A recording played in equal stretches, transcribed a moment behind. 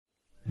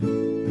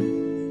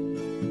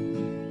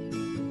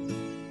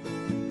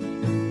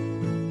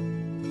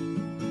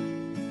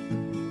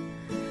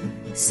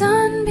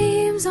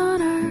Sunbeams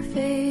on our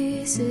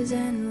faces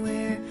and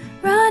we're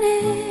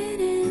running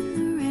in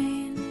the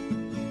rain,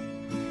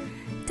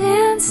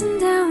 dancing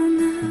down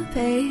the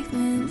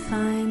pavement,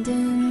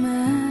 finding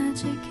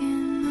magic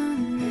in the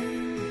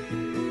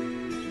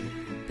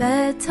rain.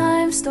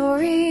 Bedtime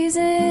stories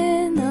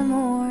in the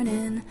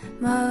morning,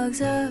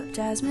 mugs of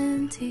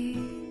jasmine tea.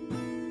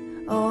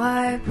 Oh,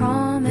 I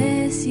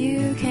promise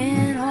you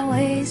can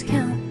always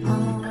count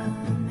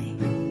on me.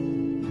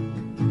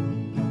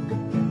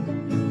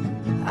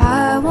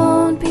 I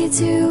won't be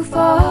too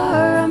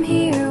far, I'm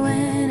here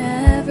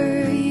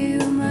whenever you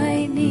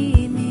might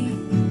need me.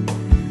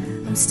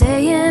 I'm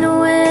staying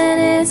when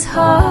it's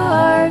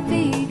hard,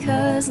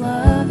 because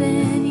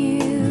loving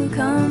you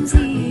comes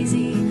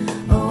easy.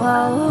 Oh,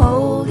 I'll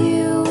hold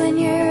you when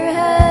your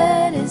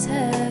head is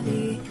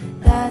heavy,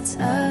 that's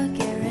a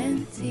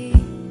guarantee.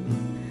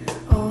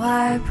 Oh,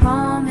 I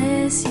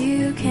promise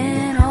you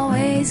can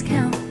always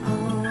count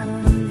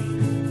on me.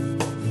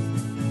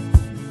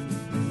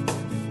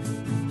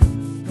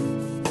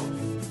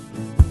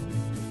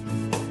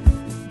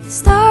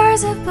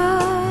 Stars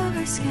above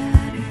are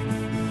scattered,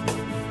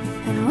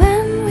 and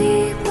when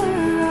we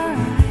blur our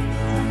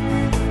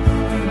eyes,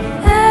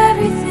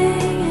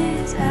 everything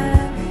is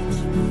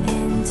averaged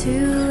into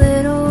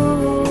little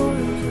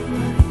orbs of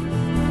light.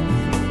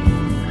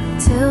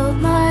 Tilt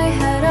my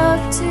head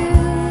up to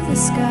the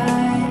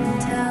sky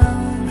and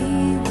tell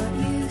me what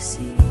you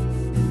see,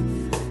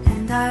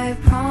 and I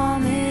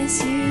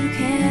promise you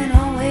can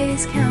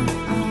always count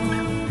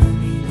on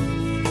me.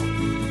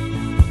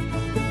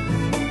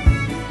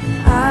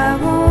 I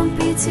won't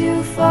be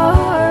too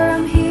far,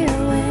 I'm here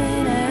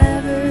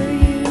whenever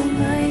you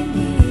might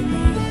need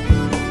me.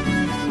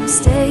 I'm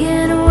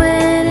staying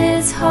when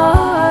it's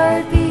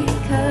hard,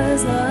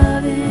 because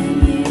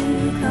loving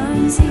you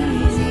comes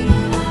easy.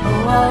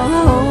 Oh, I'll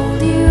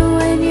hold you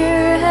when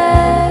your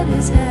head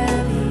is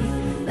heavy,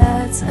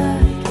 that's a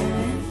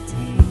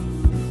guarantee.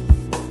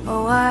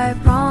 Oh, I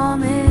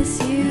promise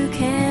you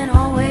can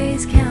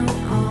always count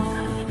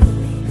on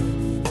me.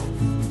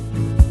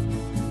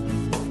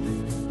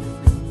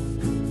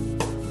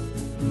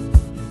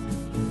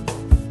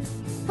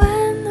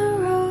 When the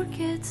road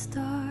gets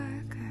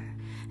darker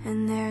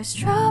and there's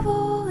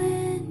trouble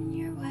in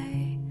your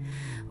way,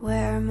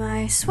 wear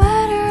my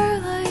sweater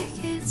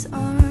like it's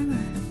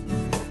armor,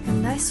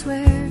 and I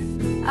swear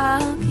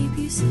I'll keep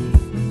you safe.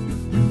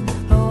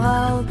 Oh,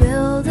 I'll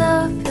build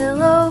a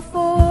pillow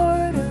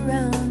fort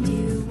around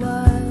you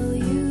while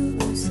you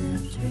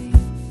lucid dream,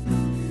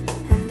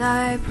 and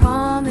I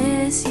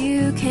promise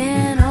you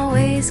can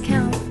always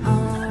count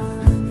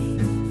on me.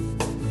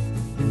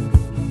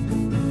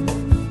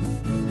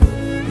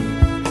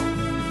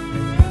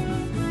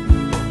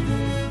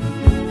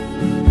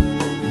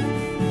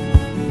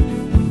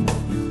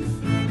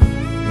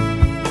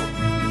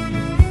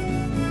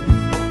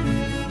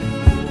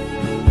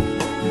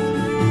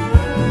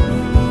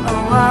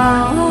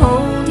 I'll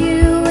hold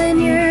you when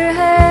your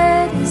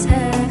head is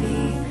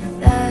heavy,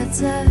 that's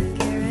a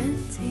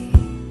guarantee.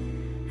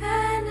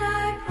 And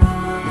I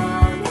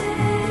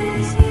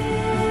promise you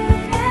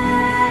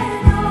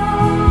can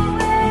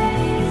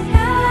always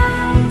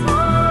count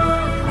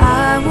on me. I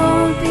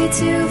won't be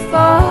too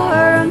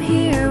far, I'm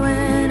here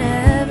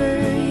whenever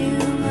you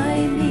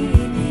might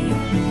need me.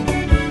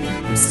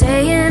 I'm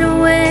staying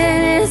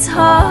when it's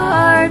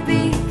hard,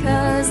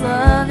 because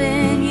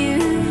loving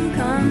you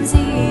comes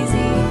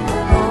easy.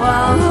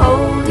 I'll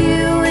hold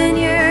you when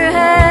your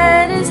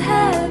head is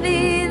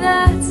heavy,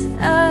 that's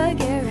a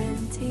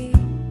guarantee.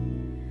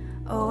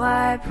 Oh,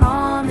 I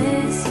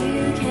promise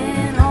you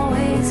can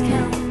always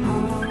count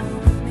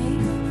on me.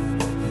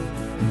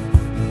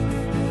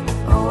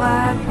 Oh,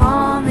 I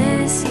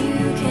promise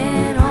you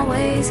can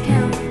always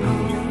count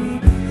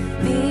on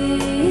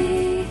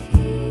me.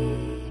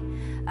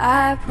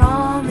 I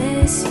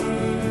promise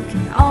you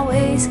can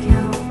always count on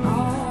me.